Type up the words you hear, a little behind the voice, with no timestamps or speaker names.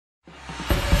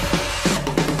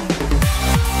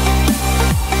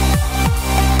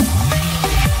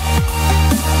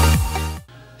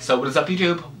So what is up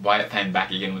YouTube? Wyatt Fann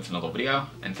back again with another video,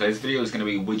 and today's video is going to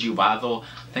be Would You Rather.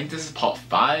 I think this is part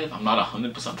 5, I'm not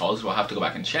 100% positive, I'll have to go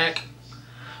back and check.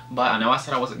 But I know I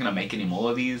said I wasn't going to make any more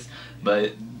of these,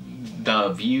 but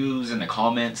the views and the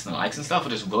comments and the likes and stuff are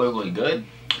just really good.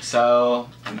 So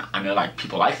I know like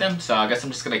people like them, so I guess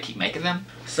I'm just going to keep making them.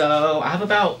 So I have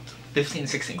about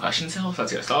 15-16 questions here, so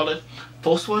let's get started.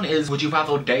 First one is, would you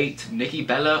rather date Nikki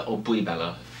Bella or Brie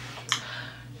Bella?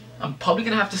 I'm probably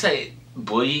going to have to say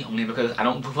Brie, only because I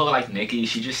don't prefer like Nikki,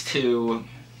 she's just too...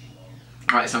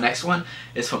 Alright, so next one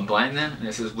is from Brandon, and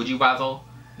it says, would you rather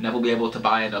never be able to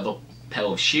buy another pair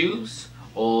of shoes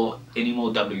or any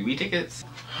more WWE tickets?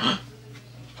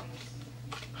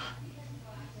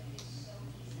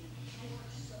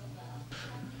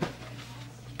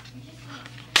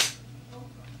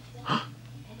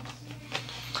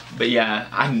 But yeah,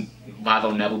 I'd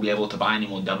rather never be able to buy any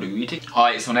more WWE tickets.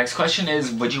 Alright, so next question is,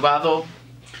 would you rather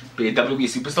be a WWE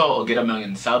superstar or get 1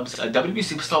 million subs? A WWE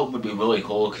superstar would be really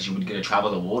cool because you would get to travel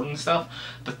the world and stuff.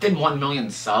 But then 1 million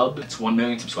subs, it's 1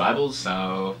 million subscribers,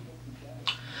 so...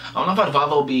 I don't know if I'd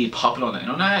rather be popular on the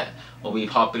internet or be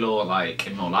popular like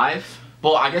in real life.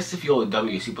 But I guess if you're a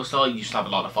WWE superstar, you should have a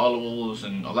lot of followers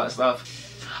and all that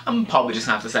stuff. I'm probably just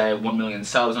gonna have to say 1 million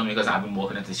subs only because I've been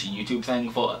working at this YouTube thing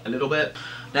for a little bit.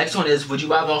 Next one is, would you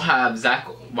rather have Zack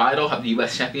Wyatt have the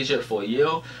US Championship for a year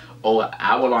or an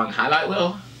hour-long highlight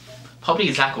reel?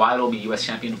 Probably Zack Wyatt will be US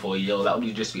Champion for a year. That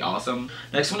would just be awesome.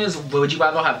 Next one is, would you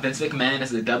rather have Vince McMahon as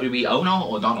the WWE owner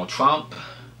or Donald Trump?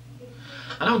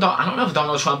 I don't know if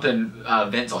Donald Trump and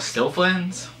Vince are still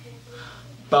friends,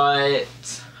 but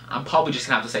I'm probably just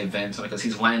gonna have to say Vince because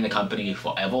he's running the company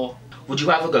forever. Would you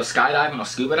rather go skydiving or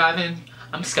scuba diving?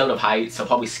 I'm scared of heights, so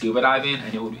probably scuba diving,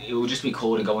 and it would just be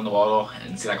cool to go in the water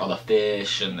and see like all the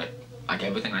fish and like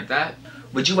everything like that.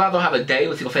 Would you rather have a day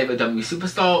with your favorite WWE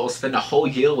superstar or spend a whole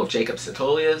year with Jacob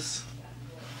Sartorius?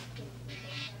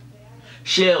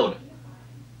 Shield.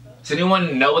 Does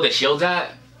anyone know where the Shield's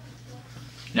at?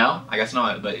 No? I guess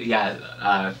not, but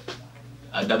yeah,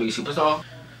 a WWE superstar.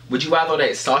 Would you rather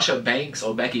date Sasha Banks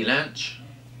or Becky Lynch?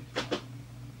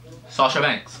 Sasha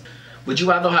Banks. Would you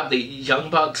rather have the Young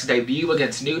Bucks debut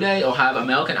against New Day or have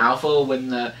American Alpha win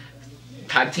the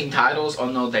tag team titles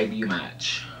on their debut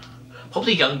match?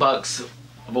 Hopefully Young Bucks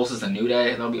versus the New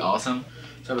Day, that would be awesome.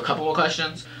 So I have a couple more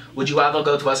questions. Would you rather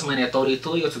go to WrestleMania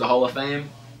 33 or to the Hall of Fame?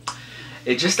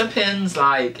 It just depends,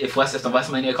 like, if the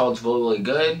WrestleMania card's really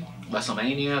good,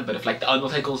 WrestleMania, but if like the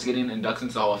Undertaker's getting inducted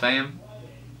into the Hall of Fame,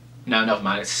 no, never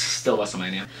mind, it's still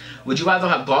WrestleMania. Would you rather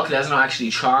have Brock Lesnar actually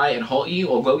try and hurt you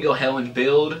or grow your hair and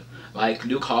build like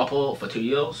Luke Harper for 2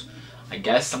 years? I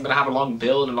guess I'm gonna have a long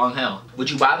build and long hair. Would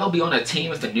you rather be on a team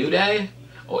with the New Day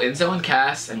or Enzo and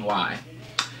Cass, and why?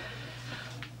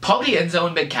 Probably Enzo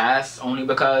and Big Cass, only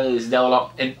because they're a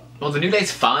lot. Well, the New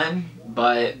Day's fun,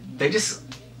 but they just,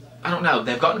 I don't know,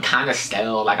 they've gotten kind of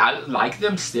stale. Like, I like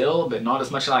them still, but not as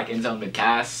much like Enzo and Big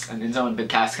Cass. And Enzo and Big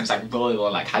Cass can just like really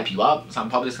like hype you up. So I'm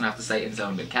probably just gonna have to say Enzo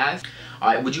and Big Cass.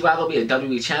 Alright, would you rather be a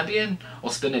WWE champion or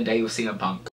spend a day with CM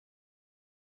Punk?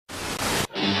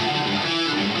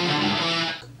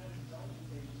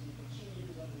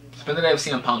 Spend the day with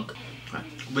CM Punk.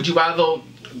 Would you rather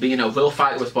be in a real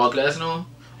fight with Brock Lesnar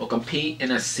or compete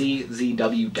in a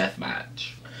CZW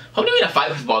deathmatch? Probably in a fight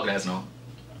with Brock Lesnar.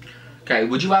 Okay,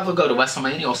 would you rather go to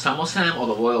WrestleMania or SummerSlam or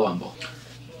the Royal Rumble?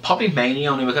 Probably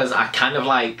Mania, only because I kind of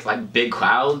like big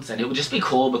crowds, and it would just be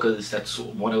cool because that's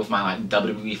one of my like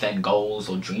WWE fan goals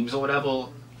or dreams or whatever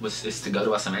is to go to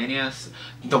WrestleMania.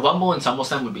 The Rumble and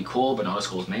SummerSlam would be cool, but not as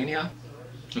cool as Mania.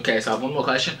 Okay, so I have one more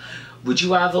question. Would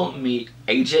you rather meet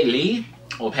AJ Lee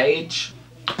or Paige?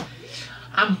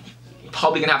 I'm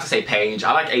probably gonna have to say Paige.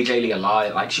 I like AJ Lee a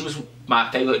lot. Like, she was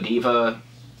my favorite diva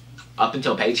up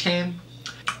until Paige came.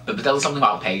 But there was something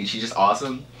about Paige. She's just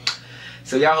awesome.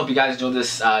 So yeah, I hope you guys enjoyed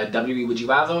this WWE Would You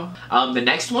Rather. The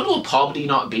next one will probably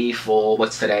not be for,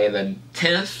 what's today, the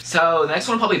 10th. So the next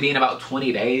one will probably be in about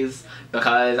 20 days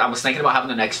because I was thinking about having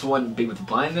the next one be with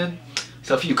Brandon.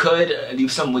 So if you could,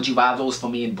 leave some Would You Rathers for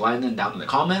me and Brandon down in the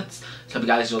comments. So hope you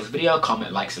guys enjoyed this video.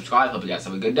 Comment, like, subscribe. Hope you guys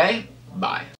have a good day.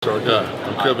 Bye. So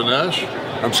I'm Kevin Nash.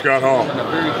 I'm Scott Hall.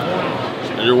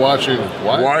 And you're watching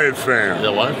Wyatt? Wyatt Fann.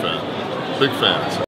 Yeah, Wyatt Fann. Big fans.